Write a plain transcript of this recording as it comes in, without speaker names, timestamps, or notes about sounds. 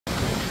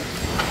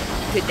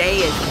Today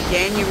is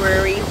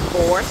January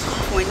 4th,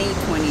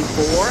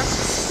 2024,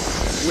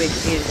 which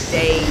is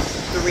day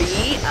 3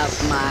 of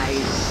my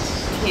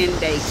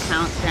 10-day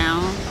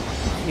countdown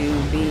to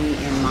be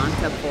in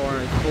Manta for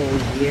a full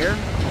year.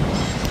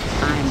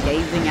 I'm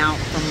gazing out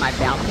from my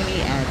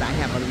balcony as I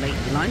have a late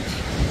lunch,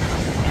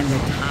 and the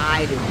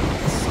tide is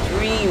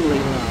extremely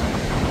low.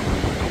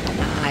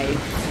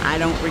 I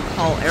don't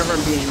recall ever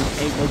being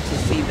able to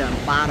see the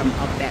bottom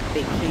of that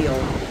big hill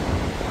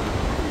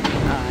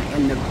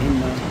in the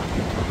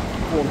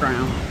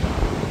foreground,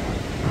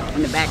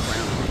 in the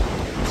background.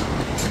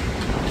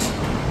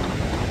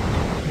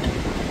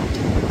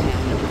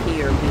 And the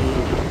pier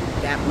being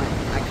that much,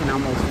 I can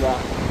almost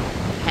walk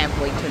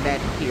halfway to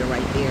that pier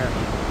right there,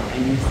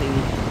 and you see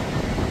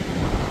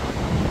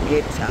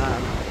it's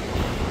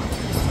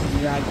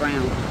dry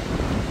ground.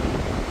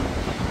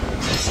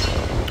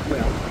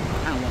 Well,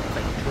 I don't want to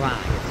say dry,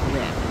 it's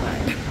wet,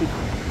 but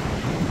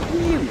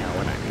you know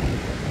what I mean.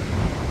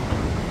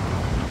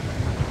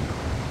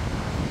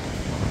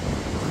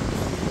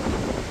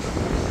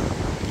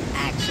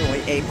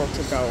 Actually able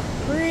to go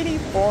pretty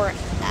far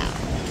out,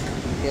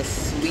 just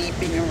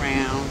sweeping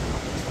around.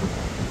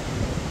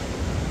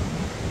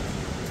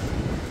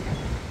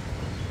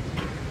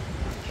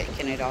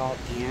 Taking it all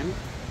in.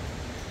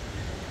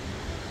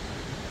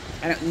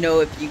 I don't know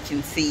if you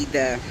can see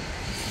the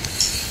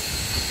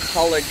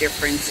color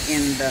difference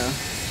in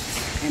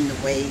the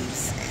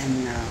waves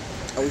and the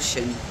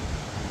ocean,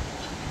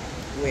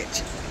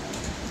 which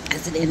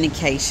is an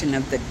indication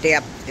of the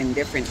depth in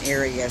different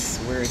areas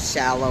where it's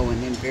shallow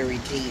and then very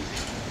deep.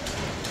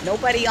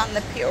 Nobody on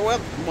the pier, well,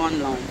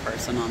 one lone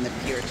person on the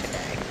pier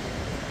today.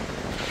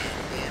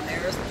 And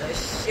there's the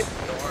ship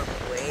door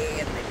way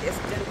in the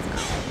distance.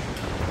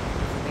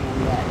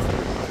 And that's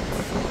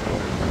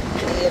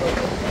a little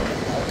bit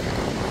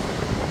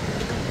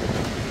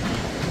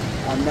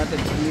another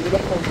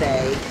beautiful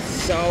day,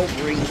 so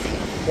breezy,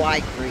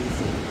 quite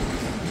breezy.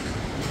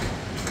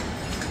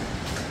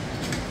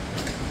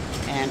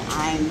 And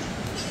I'm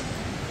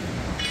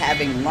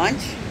having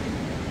lunch.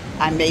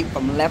 I made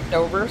from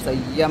leftovers a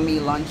yummy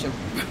lunch of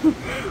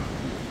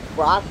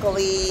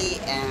broccoli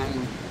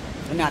and,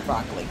 not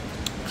broccoli,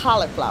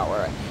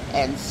 cauliflower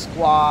and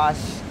squash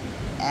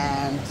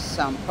and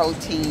some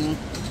protein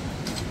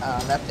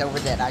leftover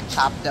that I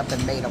chopped up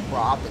and made a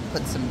broth and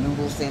put some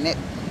noodles in it,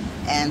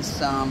 and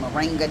some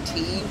moringa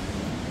tea,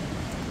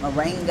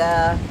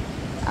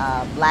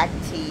 black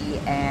tea,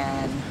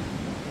 and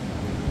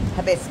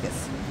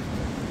hibiscus.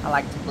 I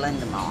like to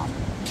blend them all.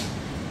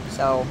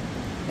 So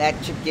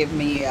that should give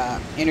me an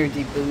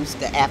energy boost,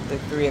 the after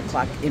 3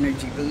 o'clock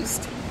energy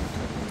boost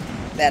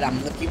that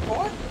I'm looking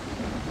for.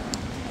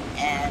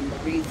 And the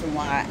reason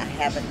why I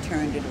haven't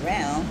turned it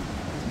around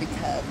is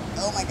because,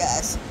 oh my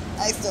gosh,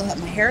 I still have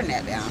my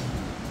hairnet down.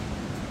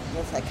 I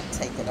guess I can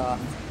take it off.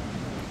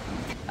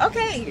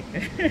 Okay,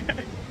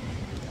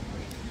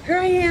 here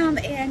I am,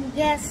 and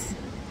yes,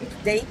 it's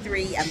day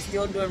 3. I'm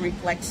still doing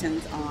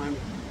reflections on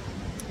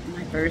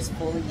my first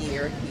full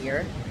year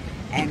here,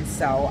 and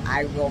so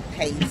I will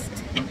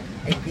paste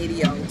a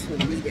video to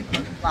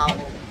immediately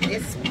follow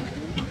this one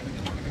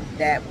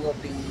that will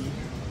be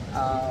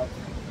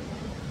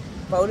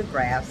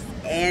photographs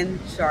and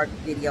short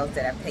videos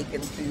that I've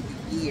taken through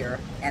the year,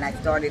 and I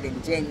started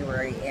in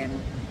January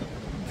and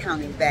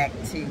counting back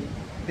to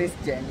this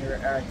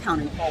January,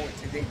 counting forward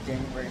to this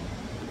January.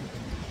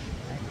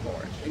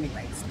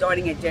 Anyway,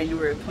 starting in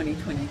January of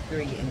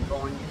 2023 and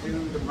going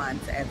through the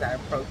months as I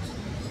approach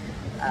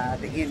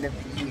the end of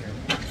the year.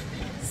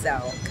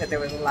 So, because there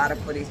was a lot of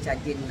footage I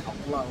didn't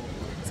upload.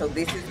 So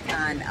this is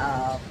kind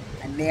of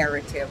a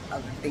narrative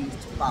of the things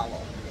to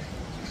follow.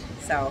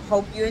 So,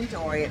 hope you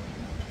enjoy it.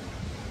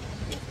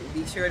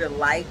 Be sure to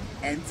like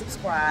and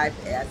subscribe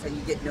so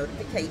you get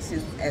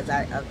notifications as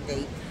I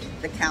update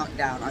the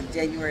countdown. On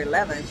January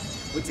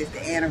 11th, which is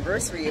the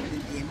anniversary of me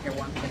being here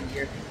one full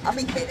year, I'll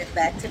be headed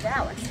back to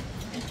Dallas.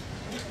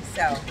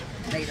 So,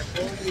 made a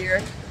full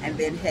year, and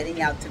then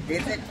heading out to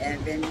visit,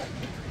 and then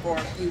for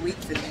a few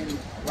weeks, and then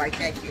right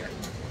back here.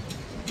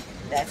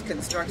 That's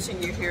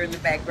construction you hear in the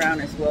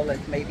background, as well as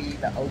maybe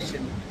the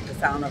ocean, the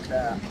sound of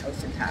the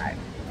ocean tide.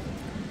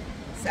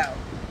 So,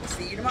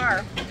 see you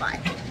tomorrow. Bye.